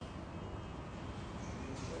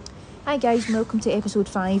Hi guys, and welcome to episode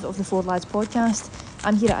 5 of the Four Lads podcast.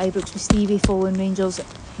 I'm here at Ibrox with Stevie following Rangers'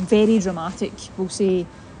 very dramatic, we'll say,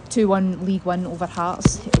 2-1 League 1 over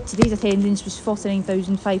Hearts. Today's attendance was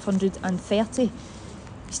 49,530.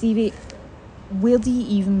 Stevie, where do you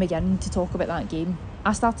even begin to talk about that game?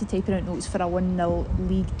 I started typing out notes for a 1-0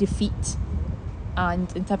 league defeat,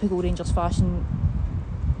 and in typical Rangers fashion,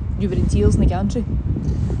 you were in tears in the gantry.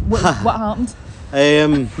 What happened?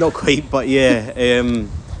 Not quite, but yeah.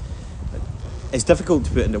 It's difficult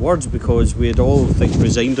to put into words because we had all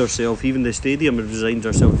resigned ourselves, even the stadium had resigned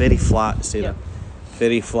ourselves, very flat, Sarah.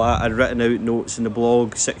 Very flat. I'd written out notes in the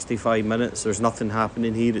blog, 65 minutes, there's nothing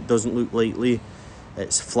happening here, it doesn't look likely,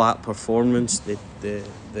 it's flat performance, the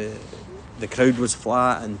crowd was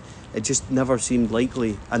flat and it just never seemed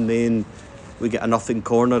likely. And then we get a nothing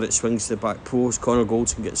corner, it swings to the back post, Connor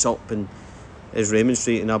Goldson gets up and is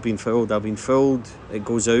remonstrating, I've been fouled, it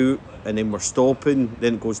goes out, and then we're stopping,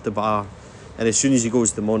 then it goes to bar. And as soon as he goes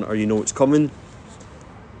to the monitor, you know it's coming.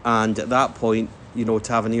 And at that point, you know,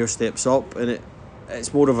 Tavernier steps up, and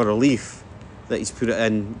it's more of a relief that he's put it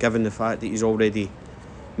in, given the fact that he's already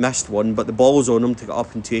missed one. But the ball's on him to get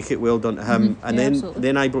up and take it. Well done to him. And then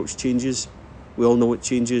Ibrox changes. We all know it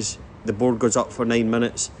changes. The board goes up for 9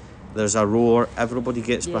 minutes. There's a roar. Everybody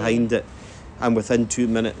gets behind it. And within 2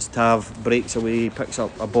 minutes, Tav breaks away, picks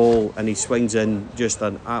up a ball, and he swings in just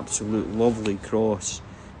an absolute lovely cross.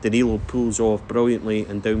 Danilo pulls off brilliantly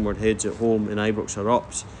and downward heads at home, and Ibrox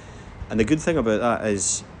erupts. And the good thing about that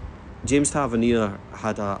is James Tavernier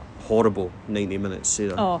had a horrible 90 minutes,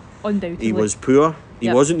 Sarah. Oh, undoubtedly. He was poor. He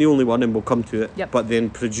Yep. wasn't the only one, and we'll come to it. Yep. But then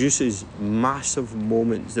produces massive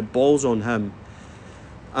moments. The ball's on him.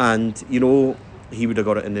 And, you know, he would have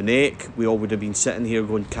got it in the neck. We all would have been sitting here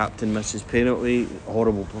going, captain misses penalty,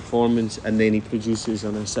 horrible performance. And then he produces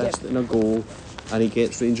an assist and a goal. And he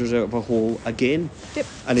gets Rangers out of a hole again. Yep.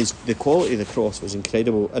 And the quality of the cross was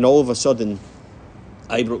incredible. And all of a sudden,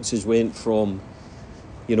 Ibrox has went from,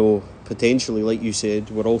 you know, potentially, like you said,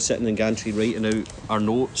 we're all sitting in gantry writing out our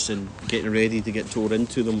notes and getting ready to get tore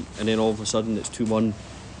into them. And then all of a sudden it's 2-1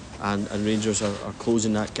 and Rangers are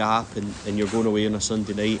closing that gap and you're going away on a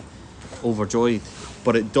Sunday night overjoyed.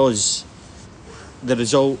 But it does... The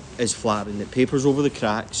result is flattering. It papers over the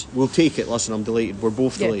cracks. We'll take it. Listen, I'm delighted. We're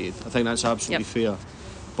both delighted. I think that's absolutely fair.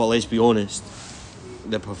 But let's be honest,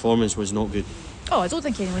 the performance was not good. Oh, I don't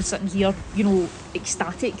think anyone's sitting here, you know,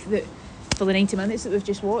 ecstatic that for the 90 minutes that we've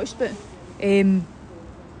just watched, but you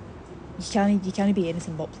can't be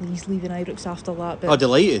anything but pleased leaving Ibrox after that. But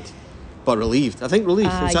delighted, but relieved. I think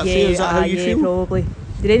relieved. Is that fair? Is that how you feel? Probably.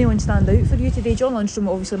 Did anyone stand out for you today? John Lundstrom,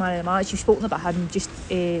 obviously man of the match. You've spoken about him just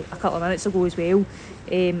a couple of minutes ago as well,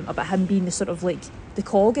 about him being the sort of like the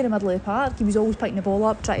cog in the middle of the park. He was always picking the ball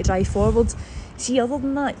up, trying to drive forward. See, other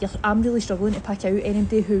than that, I'm really struggling to pick out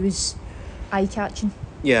anybody who was eye-catching.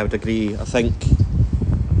 Yeah, I would agree. I think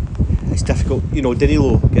it's difficult. You know,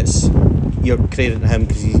 Danilo gets your credit to him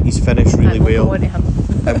because he's finished really well.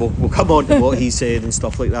 And we'll come on to what he said and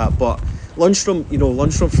stuff like that. But Lundstrom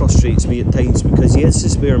frustrates me at times because he is the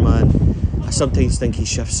spare man. I sometimes think he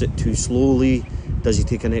shifts it too slowly. Does he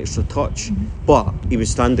take an extra touch? But he would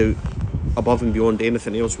stand out above and beyond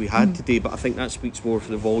anything else we had today. But I think that speaks more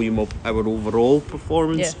for the volume of our overall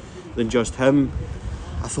performance than just him.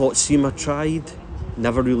 I thought Seema tried,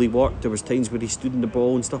 never really worked. There was times where he stood in the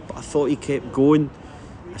ball and stuff, but I thought he kept going.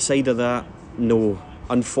 Aside of that, no.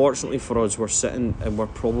 Unfortunately for us, we're sitting and we're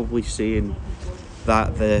probably saying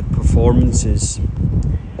that the performances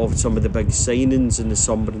of some of the big signings in the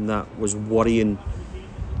summer and that was worrying,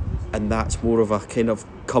 and that's more of a kind of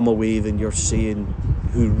come away than you're saying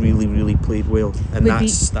who really, really played well, and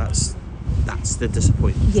that's the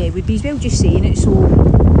disappointment. Yeah, would be as well just saying it. So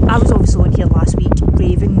I was obviously on here last week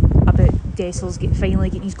raving about Dessers finally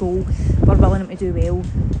getting his goal. We're willing him to do well,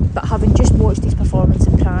 but having just watched his performance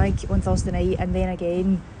in Prague on Thursday night and then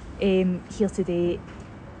again here today,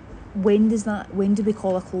 when do we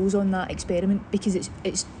call a close on that experiment? Because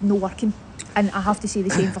it's not working. And I have to say the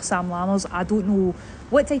same for Sam Lammers. I don't know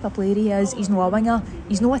what type of player he is. He's not a winger,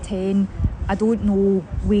 he's not a 10. I don't know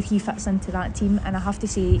where he fits into that team, and I have to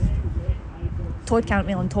say Todd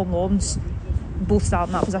Cantwell and Tom Lawrence both start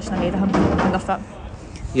in that position ahead of him when they're fit.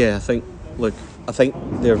 Yeah, I think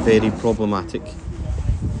they're very problematic.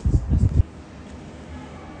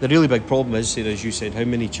 The really big problem is, as you said, how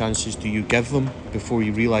many chances do you give them before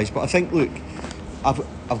you realise? But I think, look, I've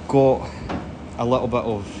got a little bit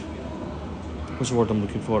of, what's the word I'm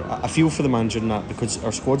looking for? I feel for the manager in that because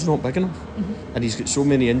our squad's not big enough, and he's got so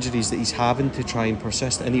many injuries that he's having to try and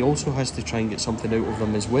persist, and he also has to try and get something out of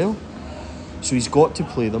them as well. So he's got to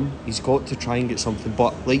play them, he's got to try and get something.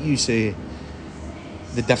 But like you say,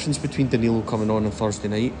 the difference between Danilo coming on Thursday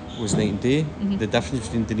night was night and day. The difference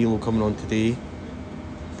between Danilo coming on today,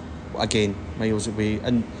 again, miles away.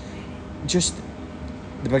 And just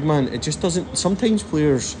the big man, it just doesn't. Sometimes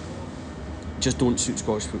players just don't suit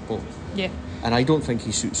Scottish football. Yeah. And I don't think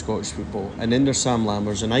he suits Scottish football. And then there's Sam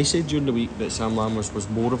Lammers, and I said during the week that Sam Lammers was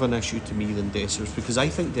more of an issue to me than Dessers, because I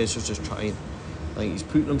think Dessers is trying. Like, he's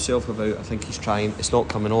putting himself about. I think he's trying. It's not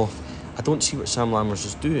coming off. I don't see what Sam Lammers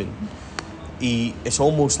is doing. It's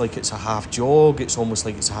almost like it's a half jog. It's almost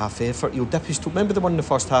like it's a half effort. He'll dip his toe. Remember the one in the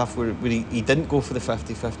first half where he didn't go for the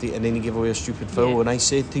 50-50 and then he gave away a stupid foul? Yeah. And I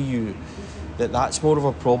said to you that that's more of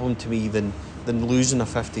a problem to me than losing a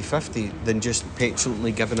 50-50, than just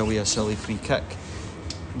petulantly giving away a silly free kick.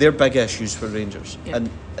 They're big issues for Rangers. Yeah.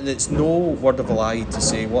 And it's no word of a lie to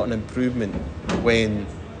say what an improvement when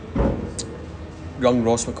young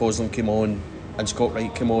Ross McCausland came on and Scott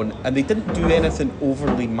Wright came on, and they didn't do anything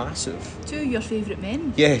overly massive. Two of your favourite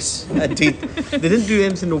men. Yes, indeed. They didn't do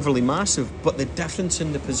anything overly massive, but the difference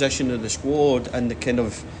in the position of the squad and the kind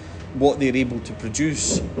of what they're able to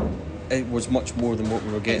produce, it was much more than what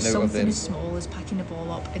we were getting out of them. Something as small as picking the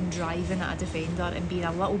ball up and driving at a defender and being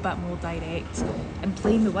a little bit more direct and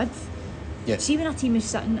playing the width. Yes. See when a team is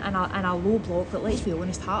sitting in a low block, that, let's be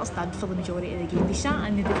honest, Hearts did for the majority of the game. They sat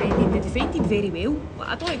and they defended very well.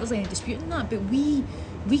 I don't think there's any disputing that, but we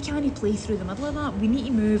can't play through the middle of that. We need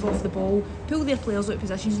to move off the ball, pull their players out of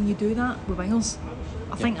positions, and you do that with wingers.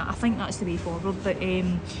 I think that's the way forward. But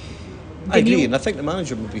I agree, and I think the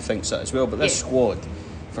manager maybe thinks that as well. But this squad,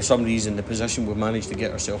 for some reason, the position we've managed to get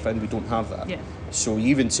ourselves in, we don't have that. Yeah. So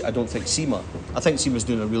I don't think I think Seema's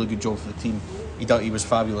doing a really good job for the team. He was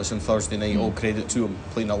fabulous on Thursday night. All credit to him,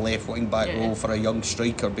 playing a left wing back role for a young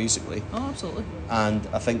striker, basically. Oh, absolutely. And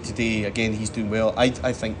I think today, again, he's doing well. I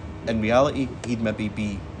think in reality he'd maybe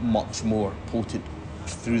be much more potent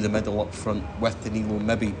through the middle up front with Danilo,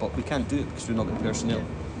 maybe, but we can't do it because we're not got the personnel. Yeah.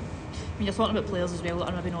 I mean, you're talking about players as well that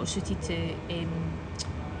are maybe not suited to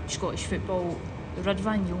Scottish football.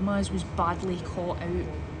 Ridvan Yilmaz was badly caught out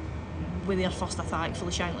with their first attack for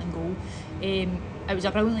the Shankland goal. It was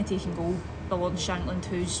a brilliantly taken goal by Lawrence Shankland,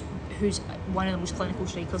 who's one of the most clinical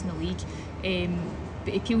strikers in the league.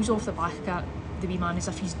 But he peels off the back at the wee man as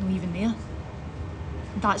if he's not even there.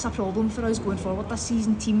 That's a problem for us going forward this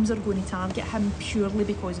season. Teams are going to target him purely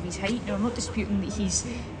because of his height. Now, I'm not disputing that he's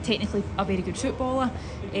technically a very good footballer.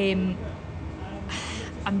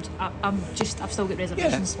 I've still got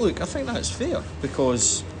reservations. Yeah, look, I think that's fair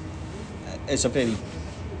because it's a very,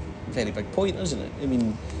 very big point, isn't it? I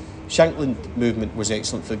mean, Shankland movement was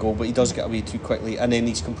excellent for the goal, but he does get away too quickly, and then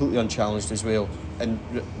he's completely unchallenged as well. And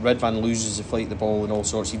Ridvan loses the flight of the ball and all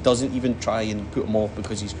sorts. He doesn't even try and put him off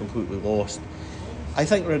because he's completely lost. I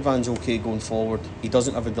think Ridvan's okay going forward. He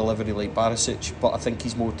doesn't have a delivery like Barisic, but I think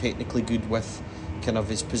he's more technically good with kind of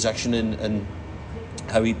his positioning and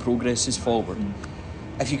how he progresses forward.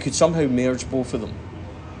 If you could somehow merge both of them,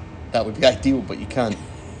 that would be ideal, but you can't.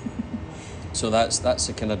 So that's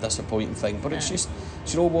the kind of disappointing thing. But it's just,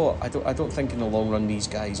 do you know what? I don't think in the long run these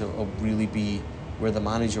guys will really be where the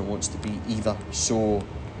manager wants to be either. So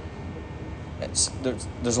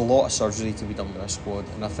there's a lot of surgery to be done with this squad,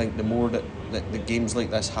 and I think the more that the games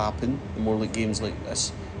like this happen, the more like games like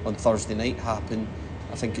this on Thursday night happen,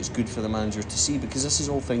 I think it's good for the manager to see, because this is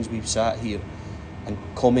all things we've sat here and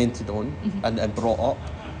commented on and brought up,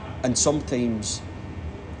 and sometimes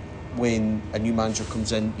when a new manager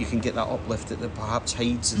comes in, you can get that uplift that perhaps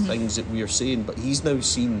hides the things that we are saying. But he's now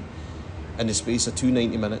seen in the space of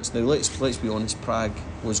 90 minutes. Now let's be honest, Prague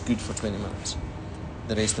was good for 20 minutes.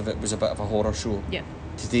 The rest of it was a bit of a horror show. Yeah.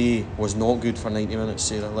 Today was not good for 90 minutes,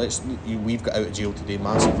 Sarah. We've got out of jail today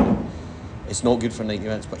massively. It's not good for 90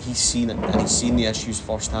 minutes, but he's seen it and he's seen the issues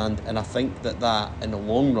firsthand, and I think that in the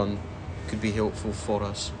long run could be helpful for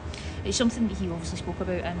us. It's something that he obviously spoke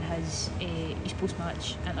about in his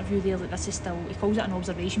post-match interview there, that this is still, he calls it an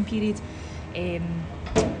observation period.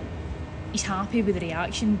 He's happy with the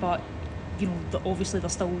reaction, but you know, obviously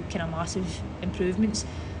there's still kind of massive improvements.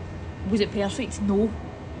 Was it perfect? No. It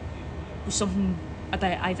was something, a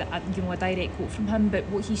direct quote from him, but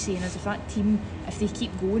what he's saying is if that team, if they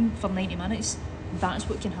keep going for 90 minutes, that's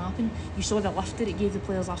what can happen. You saw the lift that it gave the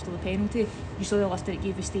players after the penalty. You saw the lift that it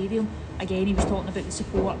gave the stadium. Again, he was talking about the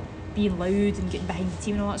support, being loud and getting behind the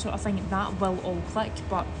team and all that sort of thing. That will all click,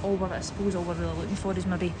 but all we're really looking for is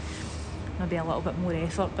maybe a little bit more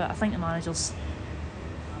effort. But I think the managers,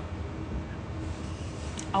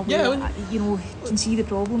 can see the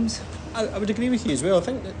problems. I would agree with you as well. I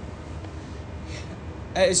think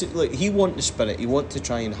that he wants the spirit. He wants to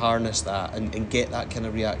try and harness that and get that kind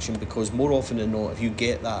of reaction, because more often than not, if you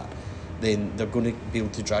get that then they're going to be able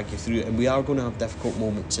to drag you through it, and we are going to have difficult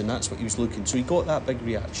moments, and that's what he was looking. So he got that big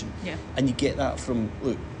reaction, and you get that from,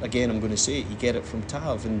 look, again, I'm going to say it, you get it from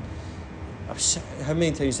Tav, and how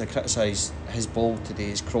many times did I criticise his ball today,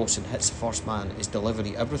 his crossing, hits the first man, his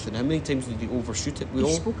delivery, everything? How many times did he overshoot it?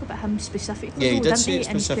 He spoke about him specifically. Yeah, he did didn't say he? it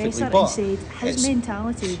specifically, and said his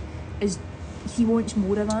mentality is he wants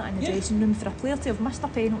more of that in the dressing room. For a player to have missed a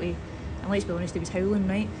penalty, and let's be honest, he was howling,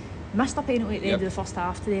 right? Missed a penalty at the end of the first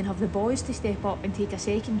half, to then have the boys to step up and take a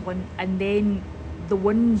second one, and then the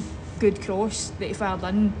one good cross that he fired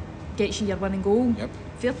in gets you your winning goal.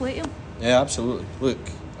 Fair play to him. Yeah, absolutely. Look,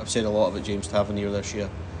 I've said a lot about James Tavernier this year,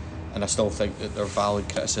 and I still think that they're valid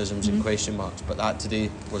criticisms and question marks, but that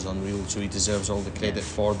today was unreal, so he deserves all the credit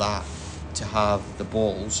for that. To have the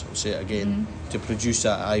balls, I'll say it again, to produce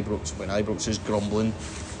that at Ibrox when Ibrox is grumbling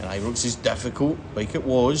and Ibrox is difficult, like it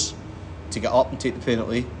was, to get up and take the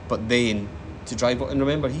penalty, but then to drive, and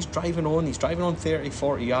remember, he's driving on 30,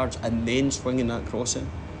 40 yards and then swinging that cross in.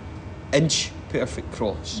 Inch perfect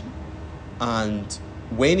cross. And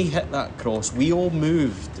when he hit that cross, we all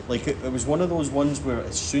moved. Like it was one of those ones where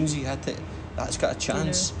as soon as he hit it, that's got a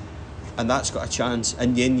chance. And that's got a chance.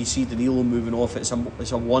 And then you see Danilo moving off. It's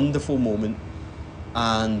a wonderful moment.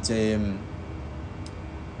 And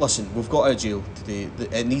listen, we've got out of jail today.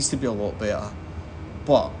 It needs to be a lot better.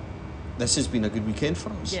 But this has been a good weekend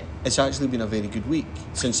for us. It's actually been a very good week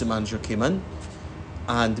since the manager came in.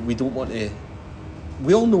 And we don't want to...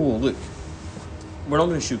 We all know, look, we're not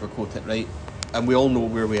going to sugarcoat it, right? And we all know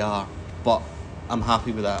where we are. But I'm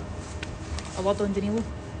happy with that. A word on Danilo?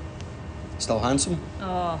 Still handsome.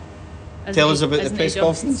 Oh, tell us about the press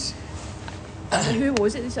conference. Who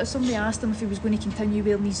was it? Somebody asked him if he was going to continue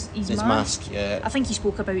wearing his mask. Yeah. I think he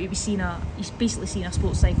spoke about he's basically seen a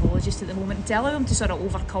sports psychologist at the moment to allow him to sort of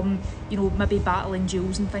overcome, maybe battling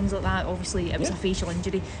jewels and things like that. Obviously, it was a facial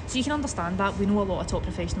injury, so you can understand that. We know a lot of top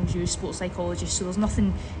professionals use sports psychologists, so there's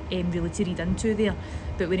nothing really to read into there.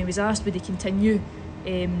 But when he was asked would he continue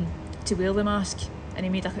to wear the mask, and he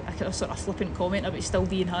made a kind of sort of flippant comment about still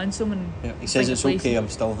being handsome, and he says it's okay, I'm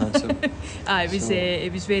still handsome.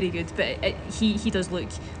 It was very good, but he does look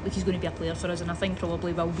like he's going to be a player for us, and I think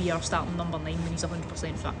probably will be our starting number 9 when he's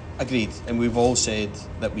 100% fit. Agreed, and we've all said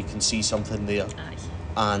that we can see something there.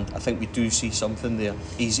 And I think we do see something there.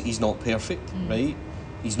 He's not perfect, right?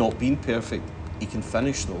 He's not been perfect. He can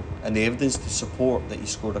finish though, and the evidence to support that he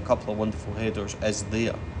scored a couple of wonderful headers is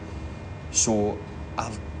there. So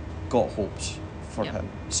I've got hopes for him,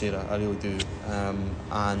 Sarah, I really do.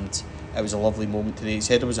 And it was a lovely moment today. His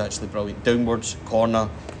header was actually brilliant. Downwards, corner,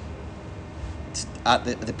 at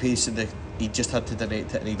the pace of he just had to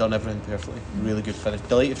direct it, and he done everything perfectly. Really good finish.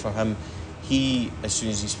 Delighted for him. He, as soon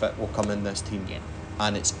as he's fit, will come in this team.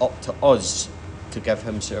 And it's up to us to give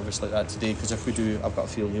him service like that today, because if we do, I've got a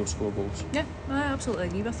feeling he'll score goals. Yeah, I absolutely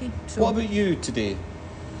agree with you. So what about you today?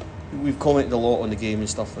 We've commented a lot on the game and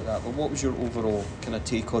stuff like that, but what was your overall kind of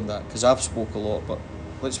take on that? Because I've spoke a lot, but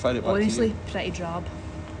let's find it back honestly, to you. Pretty drab.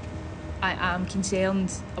 I am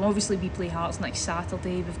concerned. Obviously we play Hearts next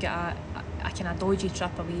Saturday. We've got a kind of dodgy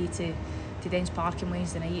trip away to Dens Park on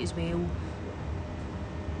Wednesday night as well.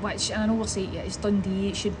 Which, and I know we're saying it's Dundee,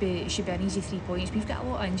 it should be an easy 3 points. We've got a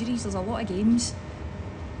lot of injuries, there's a lot of games.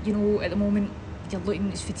 At the moment you're looking,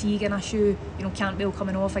 it's fatigue an issue. Campbell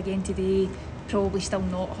coming off again today, probably still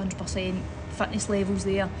not 100% fitness levels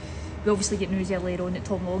there. We obviously get news earlier on that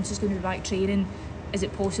Tom Lawrence is going to be back training. Is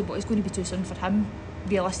it possible? It's going to be too soon for him,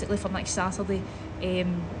 realistically, for next Saturday.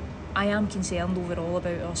 I am concerned overall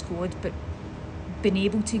about our squad, but being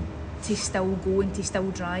able to still go and to still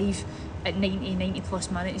drive at 90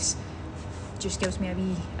 plus minutes just gives me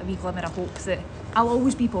a wee glimmer of hope that I'll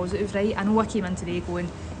always be positive, right? I know I came in today going,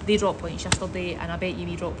 they dropped points yesterday and I bet you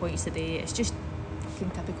we drop points today. It's just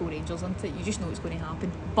fucking typical Rangers, isn't it? You just know it's going to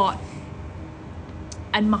happen. But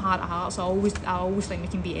in my heart of hearts, I always think we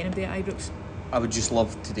can beat anybody at Ibrox. I would just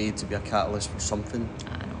love today to be a catalyst for something.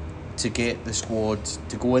 I know. To get the squad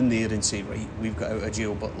to go in there and say, right, we've got out of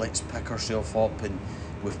jail, but let's pick ourselves up and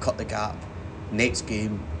we've cut the gap. Next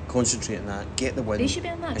game, concentrate on that, get the win. They should be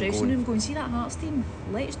in that dressing room going, see that Hearts team?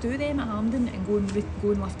 Let's do them at Hampden and go and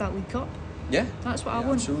lift that League Cup. Yeah. That's what I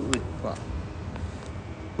want. Absolutely. But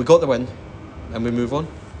we got the win and we move on.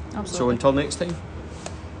 Absolutely. So until next time.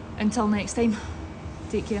 Until next time,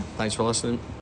 take care. Thanks for listening.